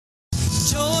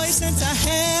presence a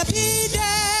happy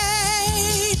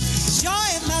day. Joy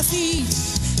in my feet,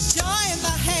 joy in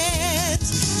my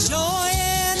hands, joy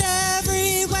in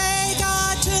every way.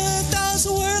 God took those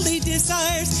worldly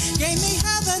desires, gave me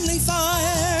heavenly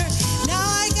fire. Now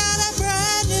I got a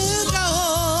brand new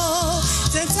goal.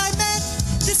 Since I met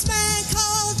this man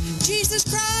called Jesus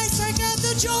Christ, I got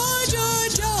the joy, joy,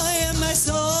 joy in my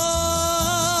soul.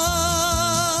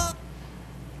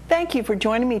 Thank you for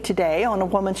joining me today on A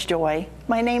Woman's Joy.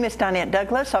 My name is Donette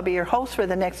Douglas. I'll be your host for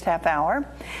the next half hour.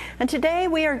 And today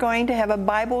we are going to have a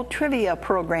Bible trivia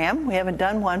program. We haven't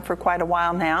done one for quite a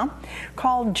while now,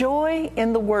 called Joy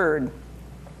in the Word.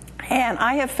 And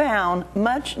I have found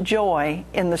much joy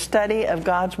in the study of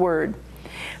God's Word.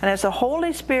 And as the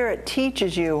Holy Spirit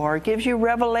teaches you or gives you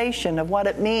revelation of what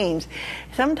it means,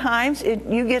 sometimes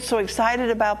you get so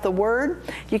excited about the Word,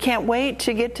 you can't wait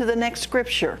to get to the next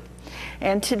scripture.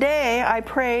 And today, I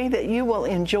pray that you will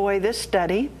enjoy this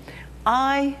study.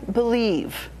 I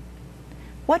believe.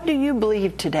 What do you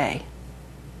believe today?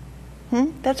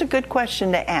 That's a good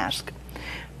question to ask.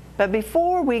 But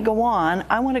before we go on,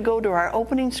 I want to go to our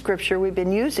opening scripture we've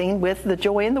been using with the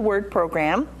Joy in the Word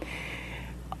program.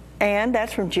 And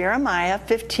that's from Jeremiah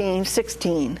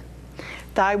 15:16.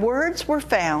 Thy words were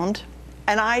found,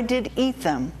 and I did eat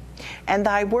them. And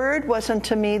thy word was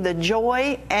unto me the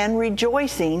joy and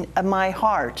rejoicing of my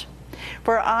heart.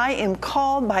 For I am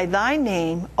called by thy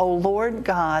name, O Lord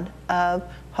God of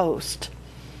hosts.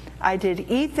 I did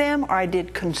eat them, or I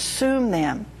did consume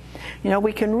them. You know,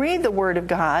 we can read the Word of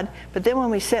God, but then when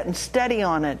we sit and study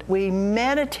on it, we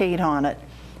meditate on it,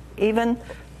 even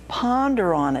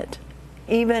ponder on it,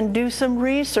 even do some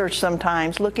research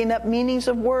sometimes, looking up meanings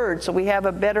of words so we have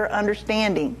a better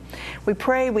understanding. We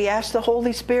pray, we ask the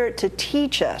Holy Spirit to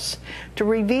teach us, to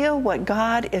reveal what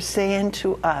God is saying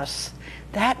to us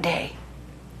that day.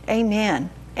 Amen.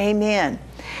 Amen.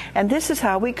 And this is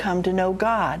how we come to know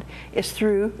God, is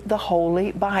through the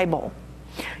Holy Bible.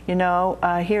 You know,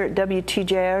 here at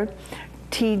WTJR,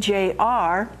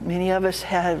 many of us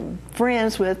have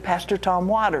friends with Pastor Tom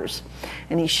Waters,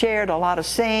 and he shared a lot of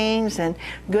sayings and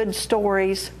good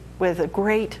stories with a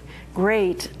great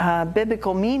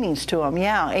biblical meanings to them.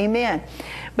 Yeah, amen.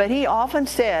 But he often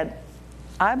said,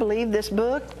 I believe this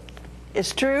book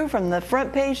is true from the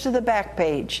front page to the back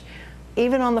page.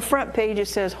 Even on the front page it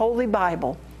says Holy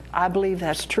Bible. I believe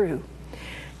that's true.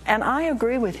 And I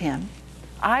agree with him.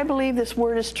 I believe this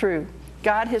word is true.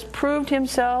 God has proved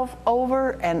himself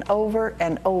over and over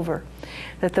and over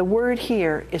that the word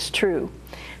here is true.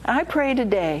 I pray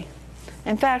today,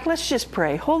 in fact, let's just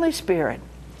pray. Holy Spirit,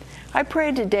 I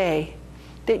pray today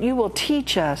that you will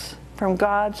teach us from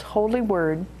God's holy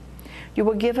word. You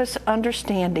will give us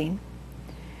understanding.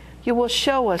 You will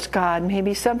show us, God,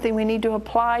 maybe something we need to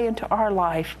apply into our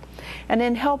life, and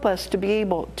then help us to be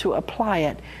able to apply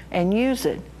it and use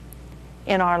it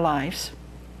in our lives.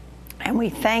 And we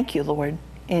thank you, Lord,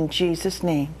 in Jesus'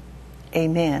 name.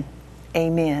 Amen.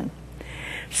 Amen.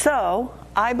 So,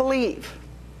 I believe.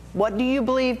 What do you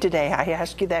believe today? I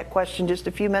asked you that question just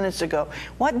a few minutes ago.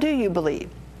 What do you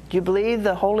believe? Do you believe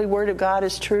the Holy Word of God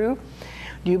is true?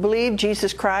 Do you believe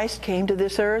Jesus Christ came to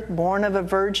this earth, born of a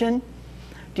virgin?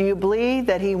 Do you believe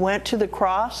that he went to the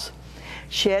cross,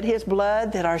 shed his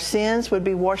blood, that our sins would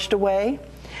be washed away?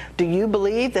 Do you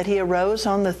believe that he arose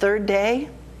on the third day?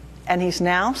 And he's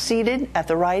now seated at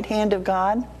the right hand of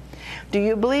God? Do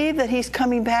you believe that he's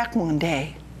coming back one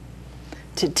day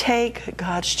to take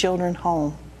God's children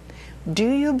home? Do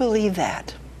you believe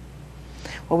that?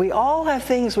 Well, we all have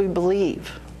things we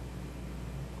believe.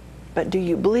 But do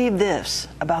you believe this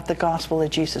about the gospel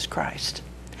of Jesus Christ?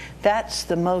 That's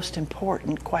the most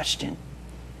important question.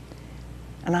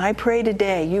 And I pray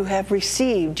today you have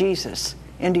received Jesus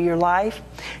into your life.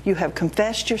 You have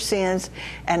confessed your sins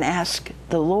and asked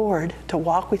the Lord to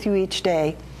walk with you each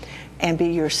day and be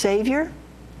your Savior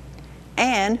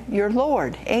and your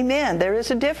Lord. Amen. There is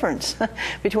a difference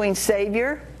between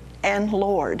Savior and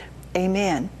Lord.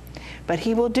 Amen. But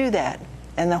he will do that.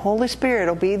 And the Holy Spirit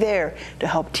will be there to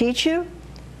help teach you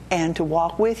and to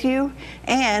walk with you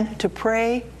and to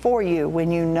pray for you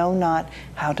when you know not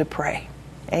how to pray.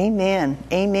 Amen.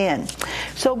 Amen.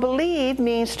 So believe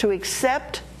means to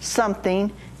accept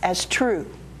something as true.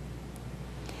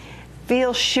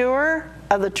 Feel sure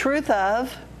of the truth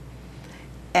of,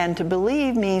 and to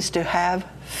believe means to have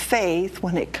faith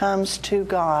when it comes to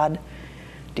God.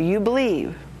 Do you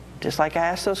believe? Just like I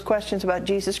asked those questions about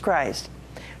Jesus Christ.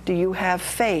 Do you have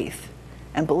faith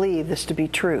and believe this to be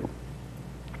true?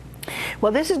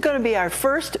 Well, this is going to be our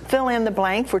first fill in the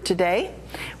blank for today.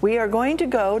 We are going to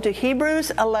go to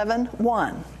Hebrews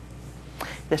 11:1.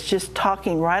 That's just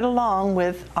talking right along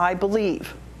with I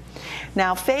believe.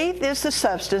 Now, faith is the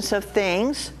substance of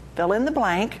things, fill in the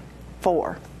blank,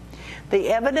 for. The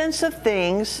evidence of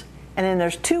things, and then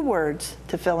there's two words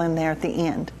to fill in there at the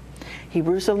end.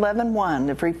 Hebrews 11:1,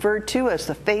 they've referred to as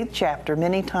the faith chapter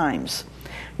many times.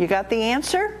 You got the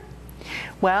answer?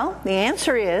 Well, the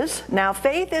answer is, now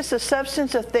faith is the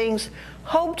substance of things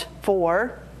hoped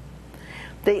for,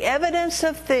 the evidence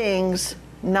of things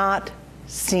not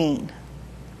seen.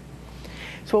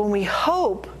 So when we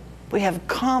hope, we have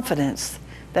confidence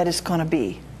that it's going to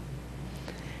be.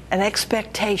 An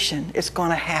expectation it's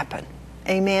going to happen.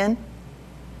 Amen?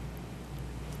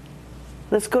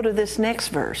 Let's go to this next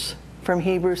verse from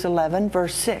Hebrews 11,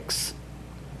 verse 6.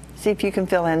 See if you can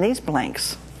fill in these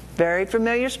blanks. Very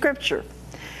familiar scripture.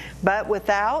 But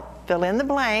without, fill in the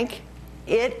blank,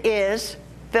 it is,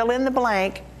 fill in the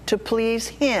blank, to please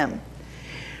Him.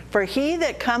 For he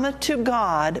that cometh to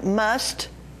God must,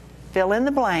 fill in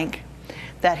the blank,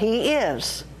 that He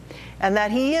is, and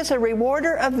that He is a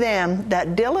rewarder of them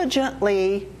that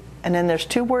diligently, and then there's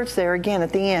two words there again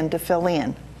at the end to fill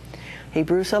in.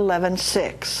 Hebrews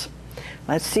 11:6.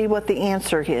 Let's see what the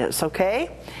answer is, okay?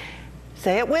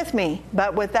 Say it with me.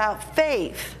 But without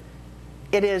faith,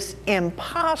 it is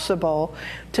impossible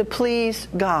to please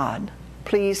God,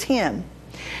 please Him.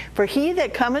 For he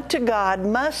that cometh to God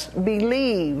must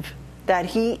believe that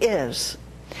He is,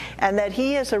 and that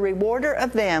He is a rewarder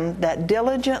of them that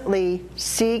diligently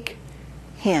seek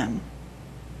Him.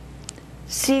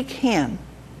 Seek Him.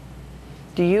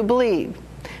 Do you believe?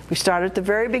 We start at the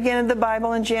very beginning of the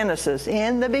Bible in Genesis.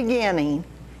 In the beginning,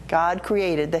 God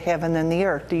created the heaven and the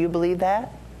earth. Do you believe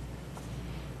that?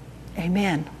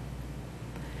 Amen.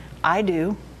 I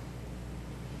do.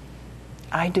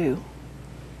 I do.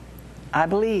 I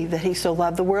believe that He so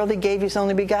loved the world, He gave His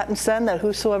only begotten Son, that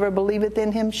whosoever believeth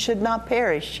in Him should not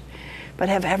perish, but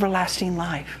have everlasting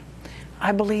life.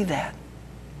 I believe that.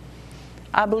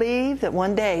 I believe that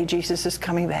one day Jesus is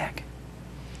coming back.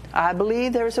 I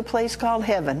believe there's a place called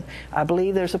heaven. I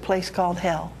believe there's a place called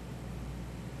hell.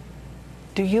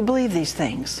 Do you believe these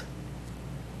things?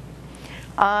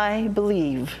 I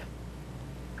believe.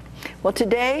 Well,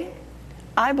 today,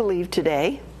 I believe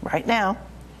today, right now,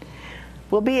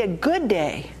 will be a good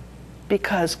day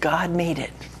because God made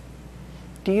it.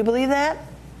 Do you believe that?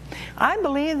 I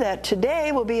believe that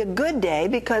today will be a good day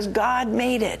because God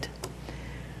made it.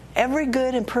 Every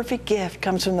good and perfect gift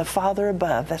comes from the Father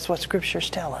above. That's what scriptures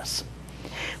tell us.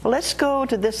 Well, let's go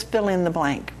to this fill in the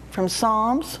blank from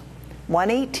Psalms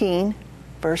 118,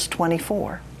 verse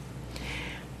 24.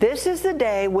 This is the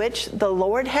day which the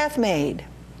Lord hath made.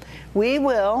 We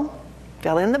will,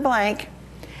 fill in the blank,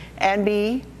 and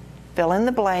be, fill in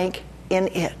the blank, in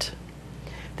it.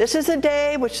 This is a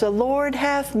day which the Lord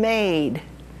hath made.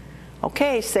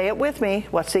 Okay, say it with me.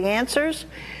 What's the answers?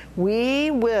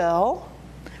 We will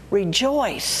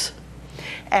rejoice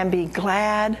and be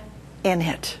glad in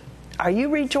it. Are you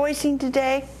rejoicing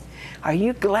today? Are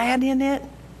you glad in it?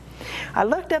 I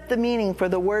looked up the meaning for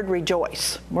the word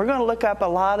rejoice. We're going to look up a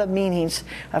lot of meanings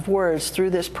of words through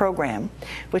this program,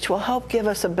 which will help give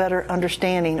us a better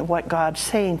understanding of what God's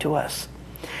saying to us.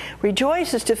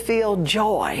 Rejoice is to feel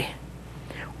joy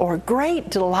or great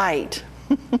delight.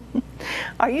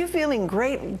 Are you feeling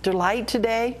great delight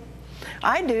today?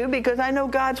 I do, because I know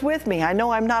God's with me. I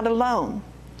know I'm not alone.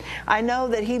 I know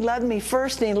that He loved me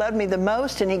first and He loved me the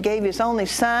most and He gave His only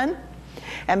Son.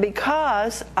 And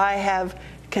because I have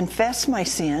confessed my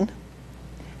sin,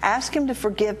 asked Him to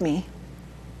forgive me,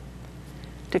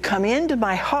 to come into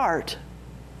my heart,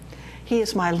 He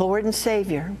is my Lord and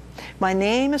Savior. My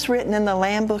name is written in the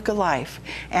Lamb Book of Life,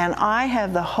 and I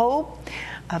have the hope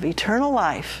of eternal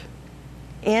life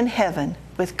in heaven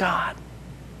with God.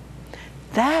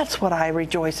 That's what I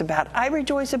rejoice about. I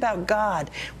rejoice about God,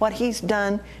 what He's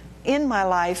done in my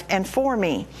life and for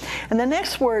me. And the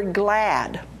next word,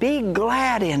 glad. Be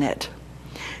glad in it.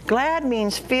 Glad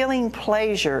means feeling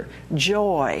pleasure,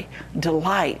 joy,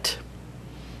 delight.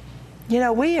 You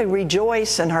know, we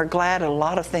rejoice and are glad at a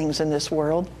lot of things in this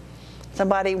world.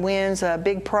 Somebody wins a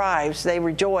big prize, they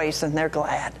rejoice and they're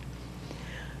glad.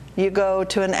 You go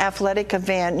to an athletic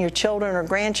event and your children or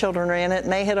grandchildren are in it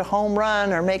and they hit a home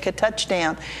run or make a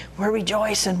touchdown. We're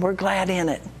rejoicing, we're glad in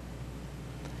it.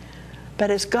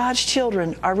 But as God's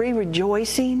children, are we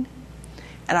rejoicing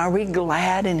and are we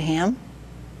glad in Him?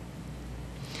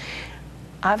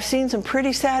 I've seen some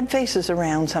pretty sad faces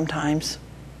around sometimes.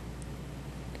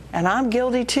 And I'm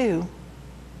guilty too.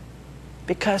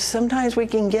 Because sometimes we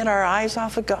can get our eyes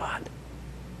off of God,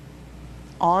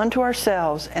 onto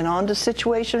ourselves and onto the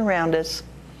situation around us,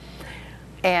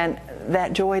 and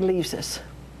that joy leaves us.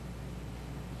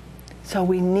 So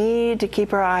we need to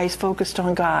keep our eyes focused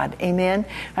on God. Amen.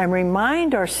 And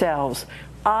remind ourselves,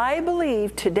 I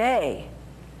believe today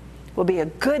will be a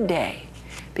good day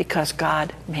because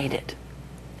God made it.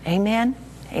 Amen.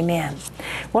 Amen.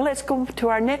 Well, let's go to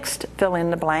our next fill in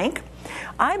the blank.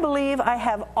 I believe I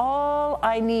have all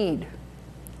I need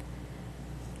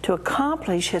to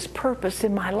accomplish His purpose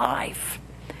in my life.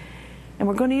 And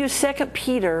we're going to use 2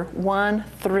 Peter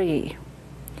 1:3.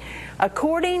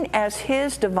 According as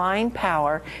His divine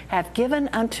power hath given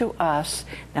unto us,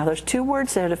 now there's two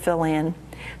words there to fill in,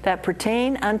 that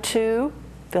pertain unto,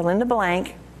 fill in the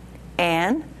blank,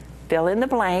 and fill in the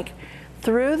blank,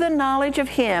 through the knowledge of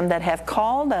Him that hath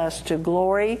called us to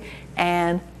glory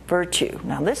and virtue.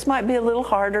 Now this might be a little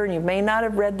harder, and you may not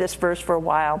have read this verse for a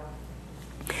while,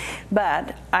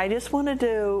 but I just wanted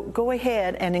to go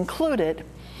ahead and include it.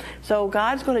 So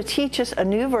God's going to teach us a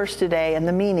new verse today and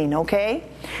the meaning, okay?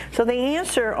 So the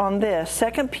answer on this,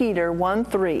 2 Peter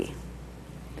 1:3.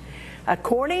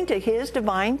 According to His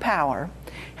divine power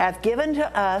hath given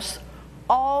to us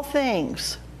all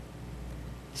things.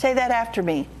 Say that after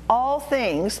me. All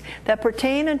things that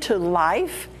pertain unto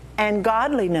life and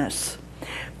godliness,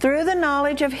 through the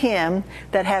knowledge of Him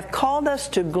that hath called us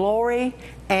to glory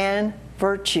and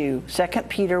virtue. 2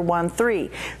 Peter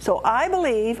 1:3. So I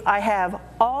believe I have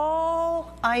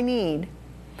all I need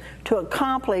to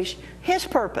accomplish His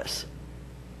purpose.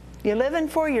 You living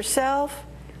for yourself?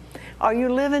 Are you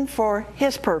living for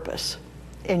His purpose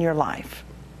in your life?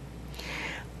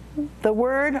 The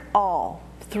word all,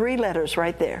 3 letters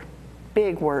right there.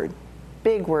 Big word.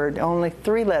 Big word. Only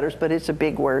 3 letters, but it's a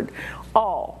big word.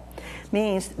 All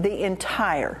means the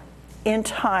entire,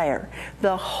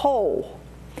 the whole,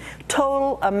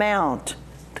 total amount,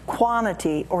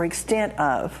 quantity or extent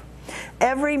of,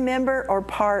 every member or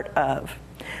part of,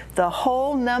 the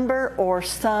whole number or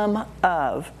sum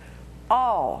of,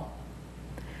 all.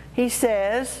 He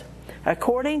says,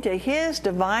 according to His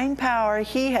divine power,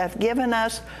 He hath given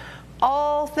us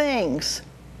all things.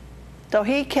 So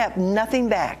He kept nothing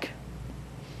back.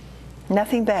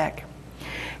 Nothing back.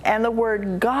 And the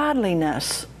word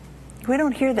godliness, we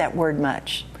don't hear that word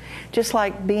much. Just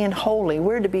like being holy.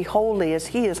 We're to be holy as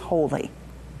He is holy.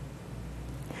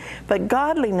 But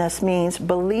godliness means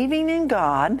believing in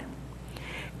God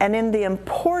and in the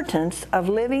importance of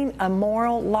living a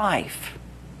moral life.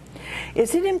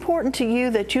 Is it important to you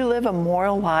that you live a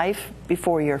moral life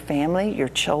before your family, your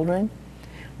children,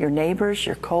 your neighbors,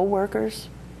 your co-workers?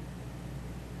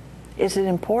 Is it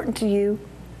important to you?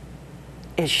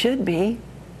 It should be.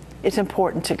 It's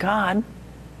important to God.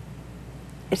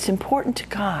 It's important to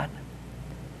God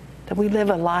that we live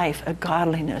a life of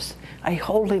godliness, a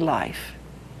holy life.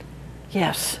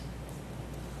 Yes.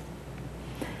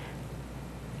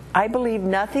 I believe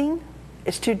nothing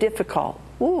is too difficult.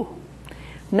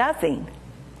 Nothing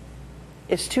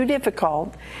is too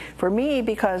difficult for me,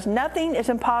 because nothing is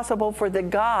impossible for the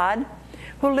God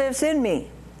who lives in me.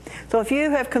 So if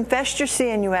you have confessed your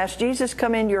sin, you ask Jesus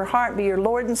come into your heart, be your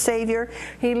Lord and Savior,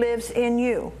 He lives in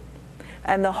you.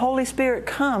 And the Holy Spirit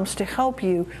comes to help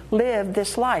you live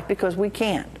this life, because we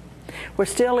can't. We're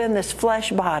still in this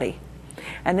flesh body.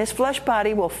 And this flesh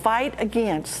body will fight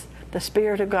against the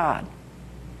Spirit of God.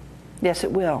 Yes,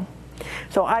 it will.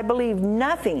 So I believe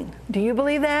nothing. Do you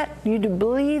believe that? You do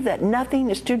believe that nothing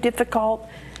is too difficult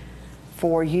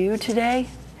for you today?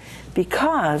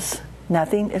 Because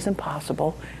nothing is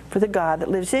impossible for the God that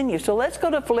lives in you. So let's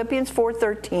go to Philippians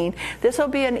 4:13. This will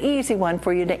be an easy one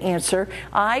for you to answer.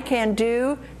 I can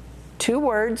do, 2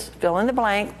 words, fill in the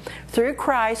blank, through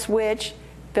Christ, which,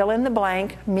 fill in the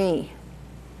blank, me.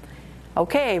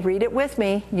 Okay, read it with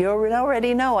me. You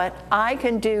already know it. I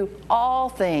can do all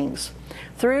things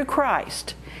through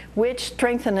Christ, which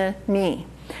strengtheneth me.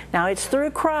 Now, it's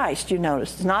through Christ, you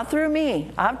notice. It's not through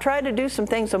me. I've tried to do some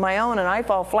things on my own, and I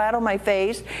fall flat on my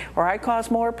face, or I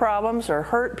cause more problems, or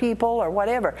hurt people, or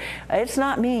whatever. It's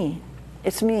not me.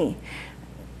 It's me.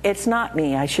 It's not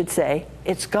me, I should say.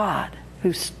 It's God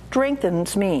who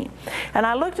strengthens me. And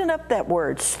I looked up that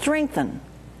word, strengthen.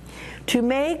 To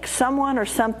make someone or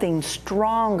something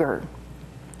stronger,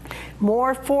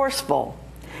 more forceful,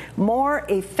 more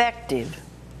effective,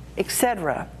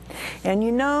 etc. And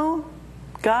you know,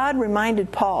 God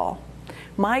reminded Paul,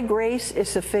 my grace is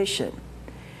sufficient,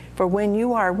 for when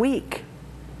you are weak,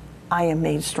 I am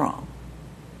made strong.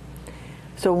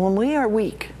 So when we are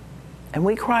weak and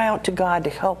we cry out to God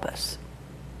to help us,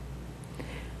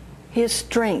 His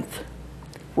strength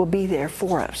will be there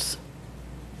for us.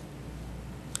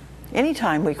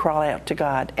 Anytime we cry out to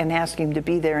God and ask Him to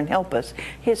be there and help us,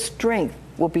 His strength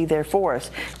will be there for us.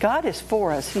 God is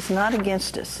for us. He's not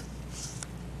against us.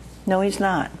 No, He's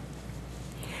not.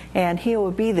 And He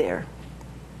will be there.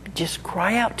 Just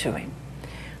cry out to Him.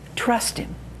 Trust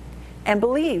Him. And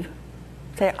believe.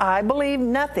 Say, I believe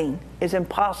nothing is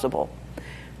impossible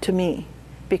to me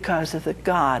because of the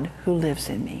God who lives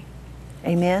in me.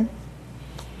 Amen?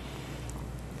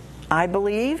 I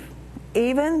believe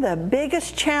even the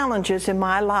biggest challenges in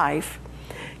my life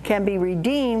can be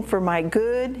redeemed for my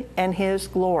good and His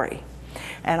glory.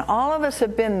 And all of us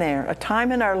have been there, a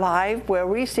time in our life where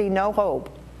we see no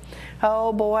hope.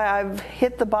 Oh boy, I've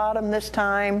hit the bottom this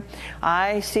time.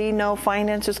 I see no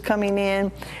finances coming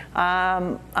in.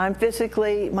 I'm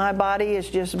physically, my body is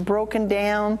just broken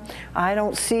down. I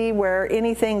don't see where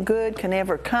anything good can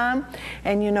ever come.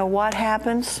 And you know what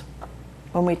happens?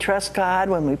 When we trust God,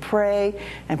 when we pray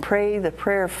and pray the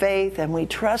prayer of faith and we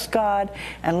trust God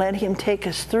and let Him take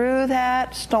us through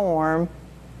that storm,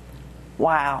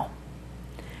 wow.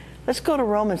 Let's go to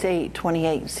Romans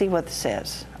 8:28 and see what it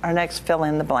says. Our next fill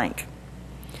in the blank.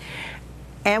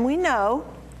 And we know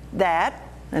that,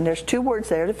 and there's two words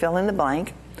there to fill in the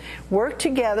blank, work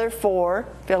together for,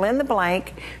 fill in the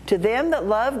blank, to them that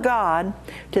love God,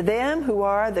 to them who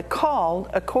are the called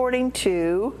according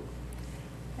to,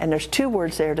 and there's two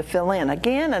words there to fill in.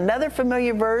 Again, another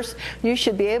familiar verse. You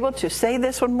should be able to say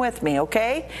this one with me,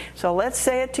 okay? So let's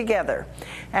say it together.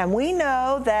 And we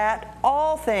know that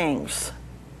all things,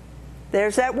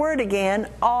 there's that word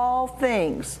again, all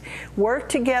things, work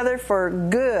together for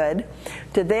good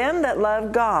to them that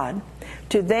love God,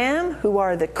 to them who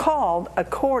are the called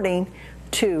according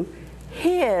to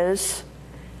His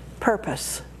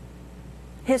purpose.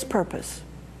 His purpose.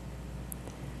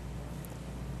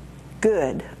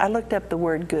 Good. I looked up the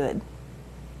word good.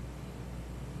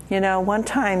 You know, one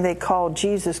time they called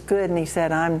Jesus good and He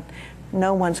said,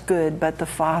 no one's good but the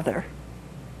Father.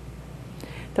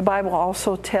 The Bible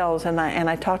also tells, and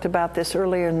I talked about this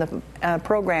earlier in the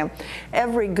program,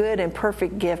 every good and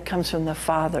perfect gift comes from the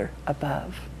Father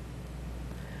above.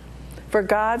 For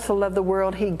God so loved the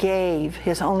world, He gave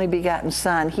His only begotten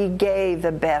Son. He gave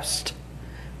the best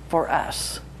for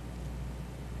us.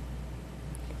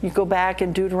 You go back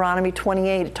in Deuteronomy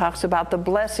 28, it talks about the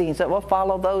blessings that will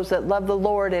follow those that love the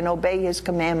Lord and obey His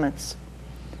commandments.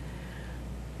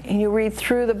 And you read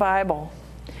through the Bible,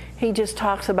 He just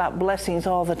talks about blessings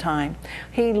all the time.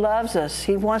 He loves us.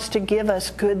 He wants to give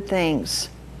us good things.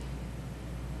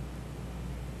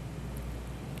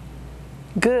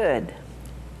 Good,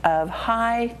 of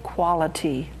high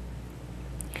quality,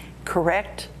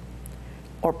 correct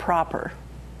or proper,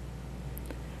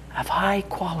 of high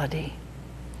quality,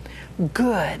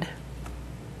 good.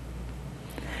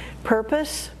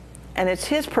 Purpose, and it's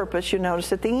His purpose, you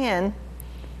notice at the end,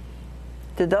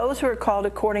 to those who are called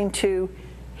according to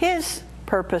His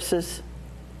purposes.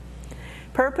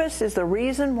 Purpose is the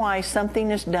reason why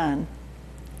something is done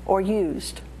or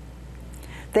used.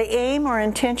 The aim or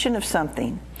intention of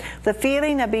something. The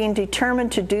feeling of being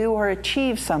determined to do or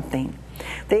achieve something.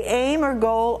 The aim or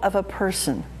goal of a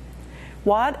person.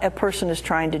 What a person is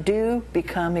trying to do,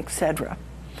 become, etc.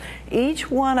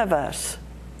 Each one of us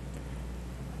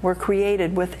were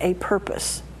created with a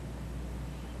purpose.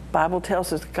 The Bible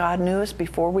tells us God knew us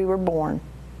before we were born.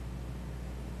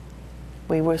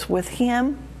 We was with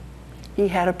Him. He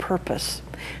had a purpose.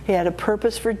 He had a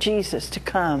purpose for Jesus to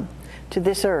come to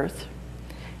this earth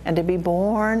and to be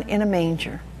born in a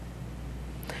manger,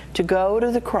 to go to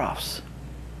the cross.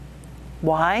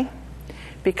 Why?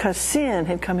 Because sin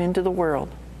had come into the world.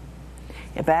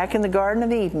 And back in the Garden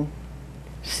of Eden,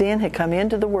 sin had come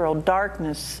into the world.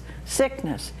 Darkness,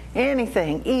 sickness,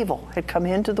 anything evil had come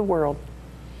into the world.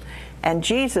 And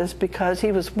Jesus, because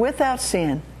He was without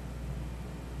sin,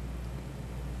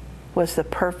 was the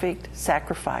perfect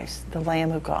sacrifice, the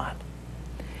Lamb of God.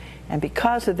 And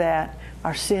because of that,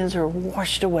 our sins are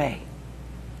washed away.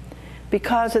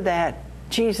 Because of that,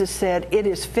 Jesus said, it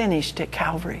is finished at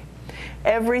Calvary.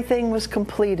 Everything was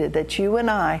completed that you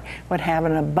and I would have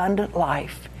an abundant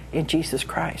life in Jesus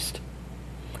Christ.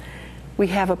 We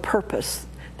have a purpose.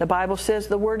 The Bible says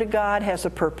the Word of God has a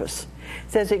purpose.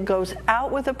 It says it goes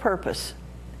out with a purpose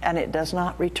and it does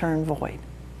not return void.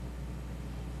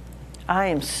 I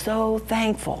am so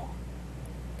thankful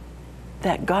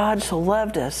that God so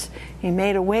loved us, He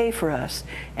made a way for us,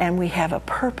 and we have a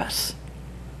purpose.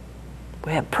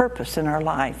 We have purpose in our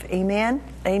life. Amen?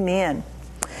 Amen.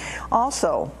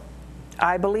 Also,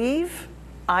 I believe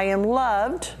I am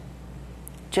loved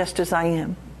just as I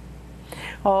am.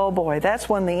 Oh boy, that's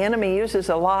one the enemy uses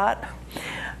a lot.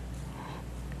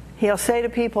 He'll say to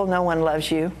people, no one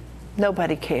loves you.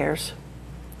 Nobody cares.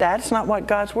 That's not what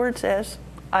God's Word says.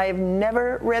 I have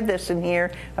never read this in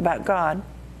here about God.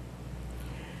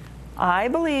 I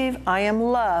believe I am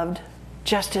loved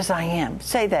just as I am.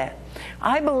 Say that.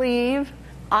 I believe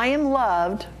I am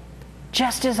loved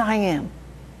just as I am.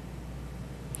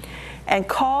 And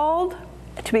called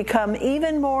to become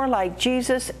even more like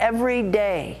Jesus every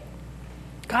day.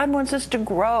 God wants us to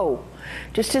grow.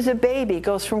 Just as a baby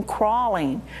goes from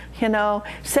crawling,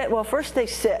 first they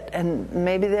sit and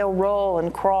maybe they'll roll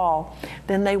and crawl,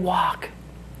 then they walk.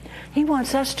 He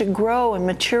wants us to grow and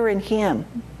mature in Him.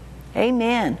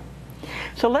 Amen.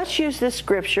 So let's use this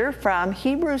scripture from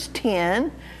Hebrews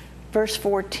 10, verse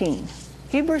 14.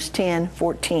 Hebrews 10,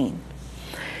 14.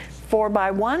 For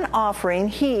by one offering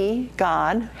He,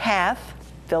 God, hath,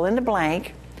 fill in the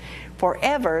blank,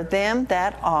 forever them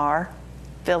that are,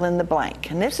 fill in the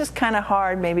blank. And this is kind of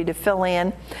hard maybe to fill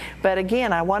in, but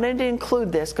again, I wanted to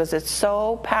include this because it's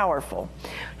so powerful.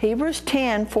 Hebrews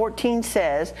 10:14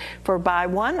 says, for by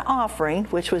one offering,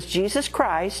 which was Jesus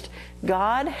Christ,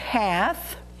 God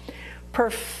hath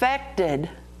perfected.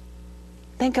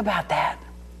 Think about that.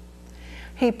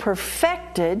 He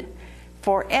perfected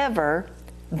forever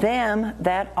them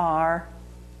that are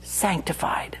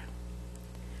sanctified.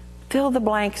 Fill the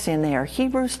blanks in there.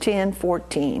 Hebrews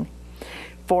 10:14.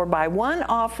 For by one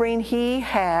offering He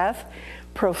hath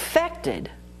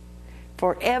perfected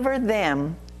forever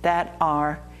them that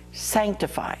are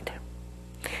sanctified.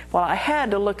 Well, I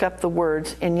had to look up the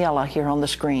words in yellow here on the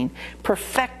screen.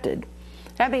 Perfected.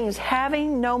 That means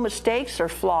having no mistakes or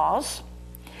flaws,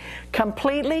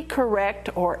 completely correct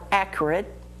or accurate,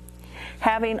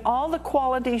 having all the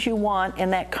qualities you want in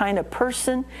that kind of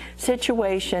person,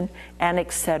 situation, and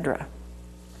etc.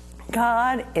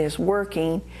 God is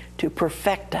working to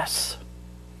perfect us.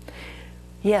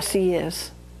 Yes, He is.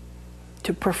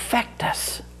 To perfect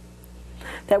us.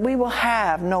 That we will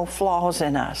have no flaws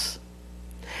in us.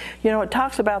 It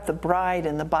talks about the bride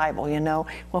in the Bible,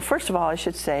 Well, first of all, I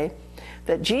should say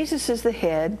that Jesus is the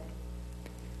head.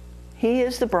 He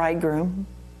is the bridegroom.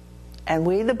 And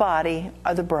we, the body,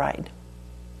 are the bride.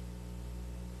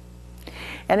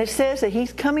 And it says that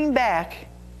He's coming back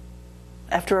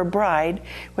after a bride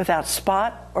without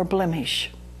spot or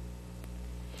blemish.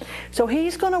 So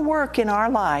He's going to work in our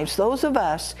lives, those of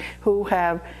us who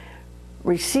have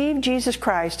received Jesus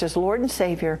Christ as Lord and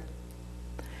Savior.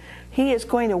 He is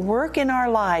going to work in our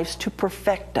lives to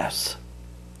perfect us.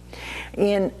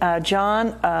 In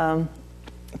John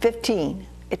 15,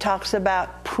 it talks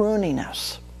about pruning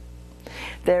us.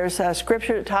 There's a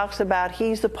scripture that talks about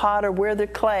He's the potter, we're the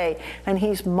clay, and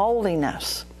He's molding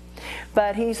us.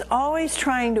 But He's always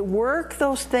trying to work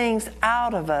those things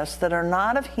out of us that are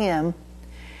not of Him.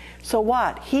 So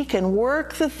what? He can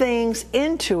work the things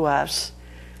into us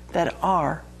that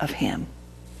are of Him.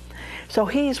 So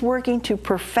He's working to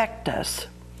perfect us.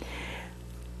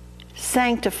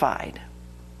 Sanctified.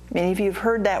 Many of you have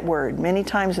heard that word many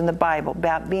times in the Bible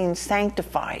about being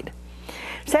sanctified.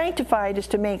 Sanctified is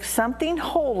to make something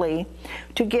holy,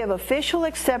 to give official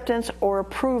acceptance or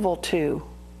approval to.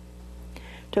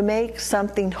 To make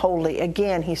something holy.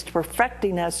 Again, He's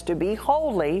perfecting us to be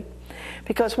holy.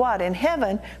 Because what? In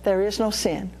heaven, there is no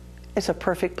sin. It's a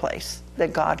perfect place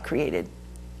that God created.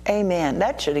 Amen.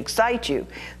 That should excite you,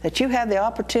 that you have the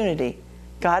opportunity.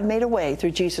 God made a way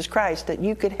through Jesus Christ that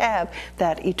you could have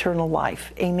that eternal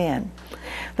life. Amen.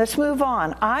 Let's move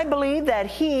on. I believe that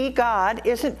He, God,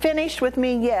 isn't finished with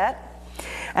me yet,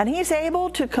 and He's able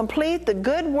to complete the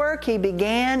good work He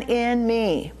began in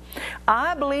me.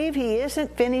 I believe He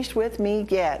isn't finished with me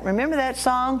yet. Remember that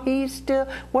song? He's still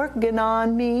working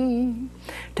on me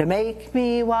to make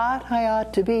me what I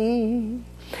ought to be.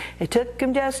 It took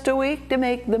Him just a week to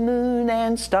make the moon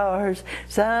and stars,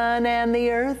 sun and the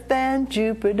earth and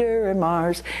Jupiter and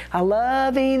Mars. How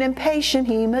loving and patient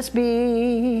He must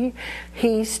be.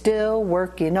 He's still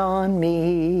working on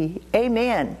me.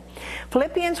 Amen.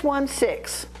 Philippians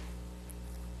 1:6.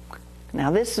 Now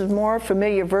this is a more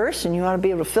familiar verse, and you want to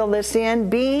be able to fill this in.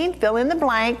 Being, fill in the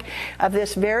blank, of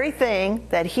this very thing,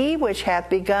 that He which hath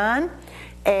begun,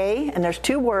 and there's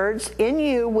two words, in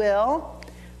you will,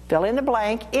 fill in the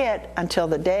blank, it, until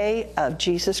the day of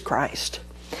Jesus Christ.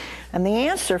 And the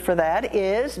answer for that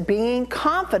is being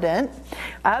confident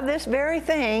of this very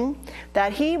thing,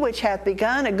 that He which hath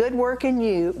begun a good work in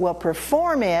you will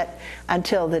perform it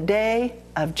until the day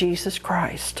of Jesus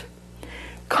Christ.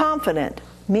 Confident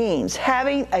means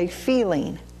having a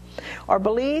feeling or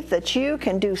belief that you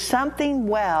can do something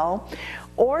well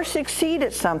or succeed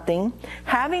at something,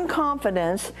 having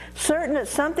confidence, certain that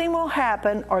something will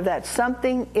happen or that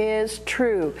something is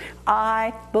true.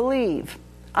 I believe.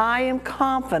 I am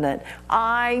confident.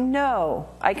 I know.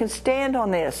 I can stand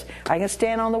on this. I can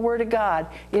stand on the Word of God.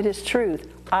 It is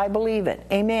truth. I believe it.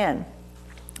 Amen.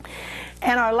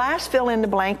 And our last fill in the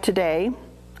blank today,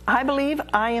 I believe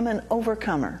I am an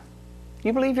overcomer.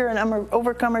 You believe you're an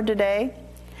overcomer today?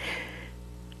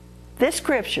 This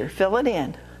scripture, fill it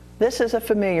in. This is a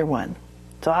familiar one.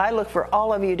 So I look for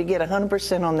all of you to get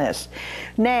 100% on this.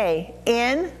 Nay,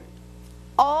 in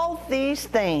all these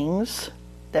things,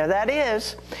 there that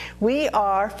is, we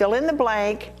are, fill in the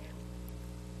blank,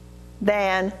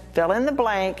 then fill in the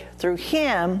blank, through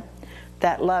him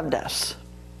that loved us.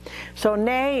 So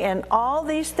nay, in all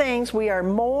these things we are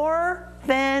more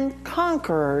than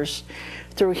conquerors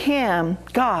through him,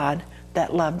 God,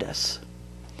 that loved us.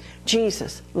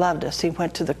 Jesus loved us. He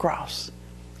went to the cross.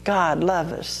 God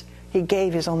loved us. He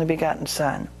gave his only begotten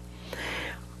Son.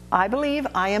 I believe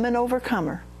I am an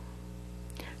overcomer,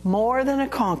 more than a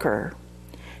conqueror,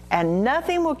 and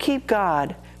nothing will keep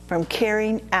God from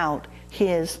carrying out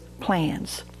his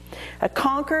plans. A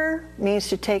conqueror means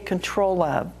to take control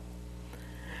of,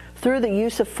 through the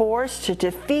use of force, to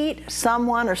defeat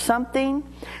someone or something,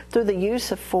 through the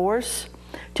use of force,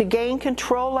 to gain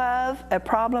control of a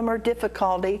problem or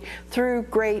difficulty through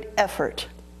great effort.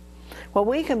 Well,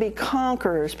 we can be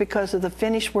conquerors because of the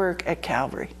finished work at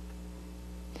Calvary.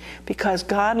 Because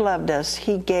God loved us,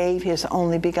 he gave his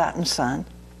only begotten Son,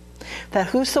 that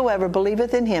whosoever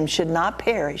believeth in him should not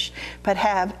perish, but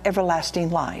have everlasting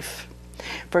life.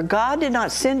 For God did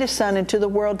not send his Son into the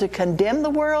world to condemn the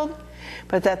world,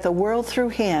 but that the world through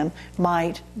him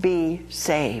might be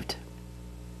saved.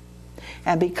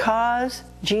 And because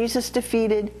Jesus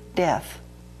defeated death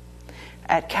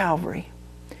at Calvary,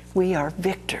 we are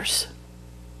victors.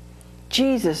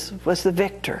 Jesus was the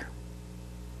victor.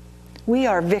 We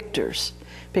are victors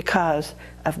because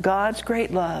of God's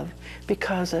great love,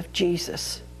 because of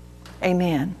Jesus.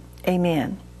 Amen.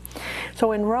 Amen.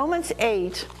 So in Romans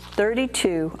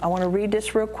 8:32, I want to read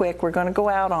this real quick. We're going to go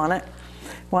out on it.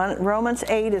 Romans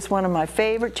 8 is one of my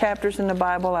favorite chapters in the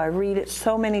Bible. I read it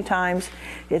so many times.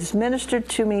 It's ministered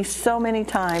to me so many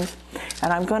times.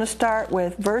 And I'm going to start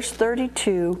with verse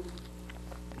 32.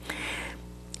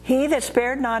 He that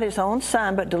spared not his own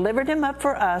Son, but delivered him up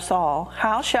for us all,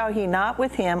 how shall he not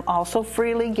with him also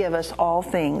freely give us all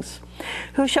things?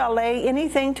 Who shall lay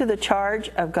anything to the charge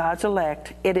of God's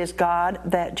elect? It is God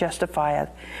that justifieth.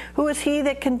 Who is he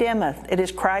that condemneth? It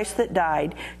is Christ that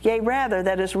died, yea, rather,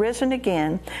 that is risen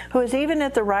again, who is even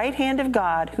at the right hand of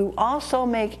God, who also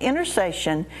make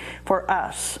intercession for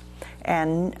us.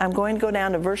 And I'm going to go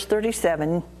down to verse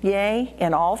 37. Yea,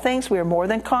 in all things we are more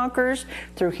than conquerors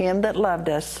through him that loved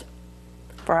us.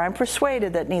 For I am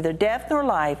persuaded that neither death nor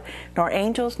life, nor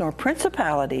angels, nor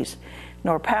principalities,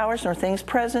 nor powers, nor things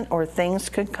present, or things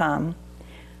could come,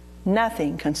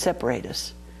 nothing can separate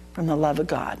us from the love of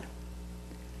God.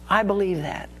 I believe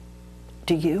that.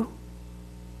 Do you?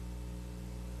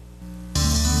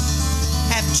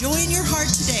 Have joy in your heart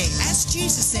today. Ask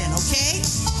Jesus in, okay?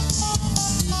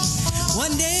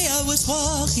 One day I was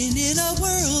walking in a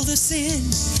world of sin,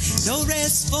 no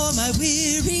rest for my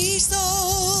weary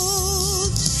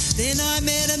soul. Then I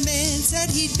met a man,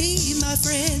 said he'd be my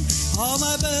friend. All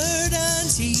my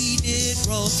burdens he did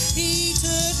roll. He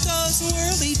took those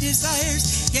worldly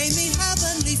desires, gave me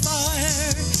heavenly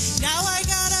fire. Now I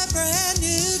got a brand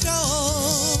new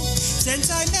goal. Since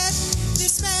I met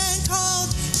this man called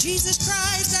Jesus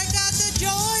Christ, I got the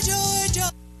joy, joy,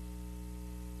 joy.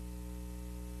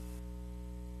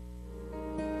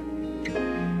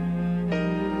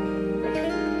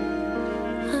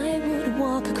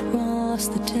 Across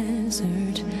the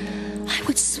desert, I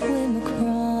would swim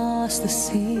across the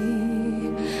sea,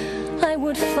 I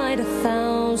would fight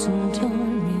 1,000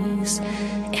 armies,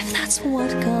 if that's what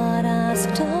God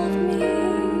asked of me.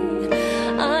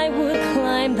 I would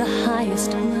climb the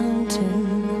highest mountain,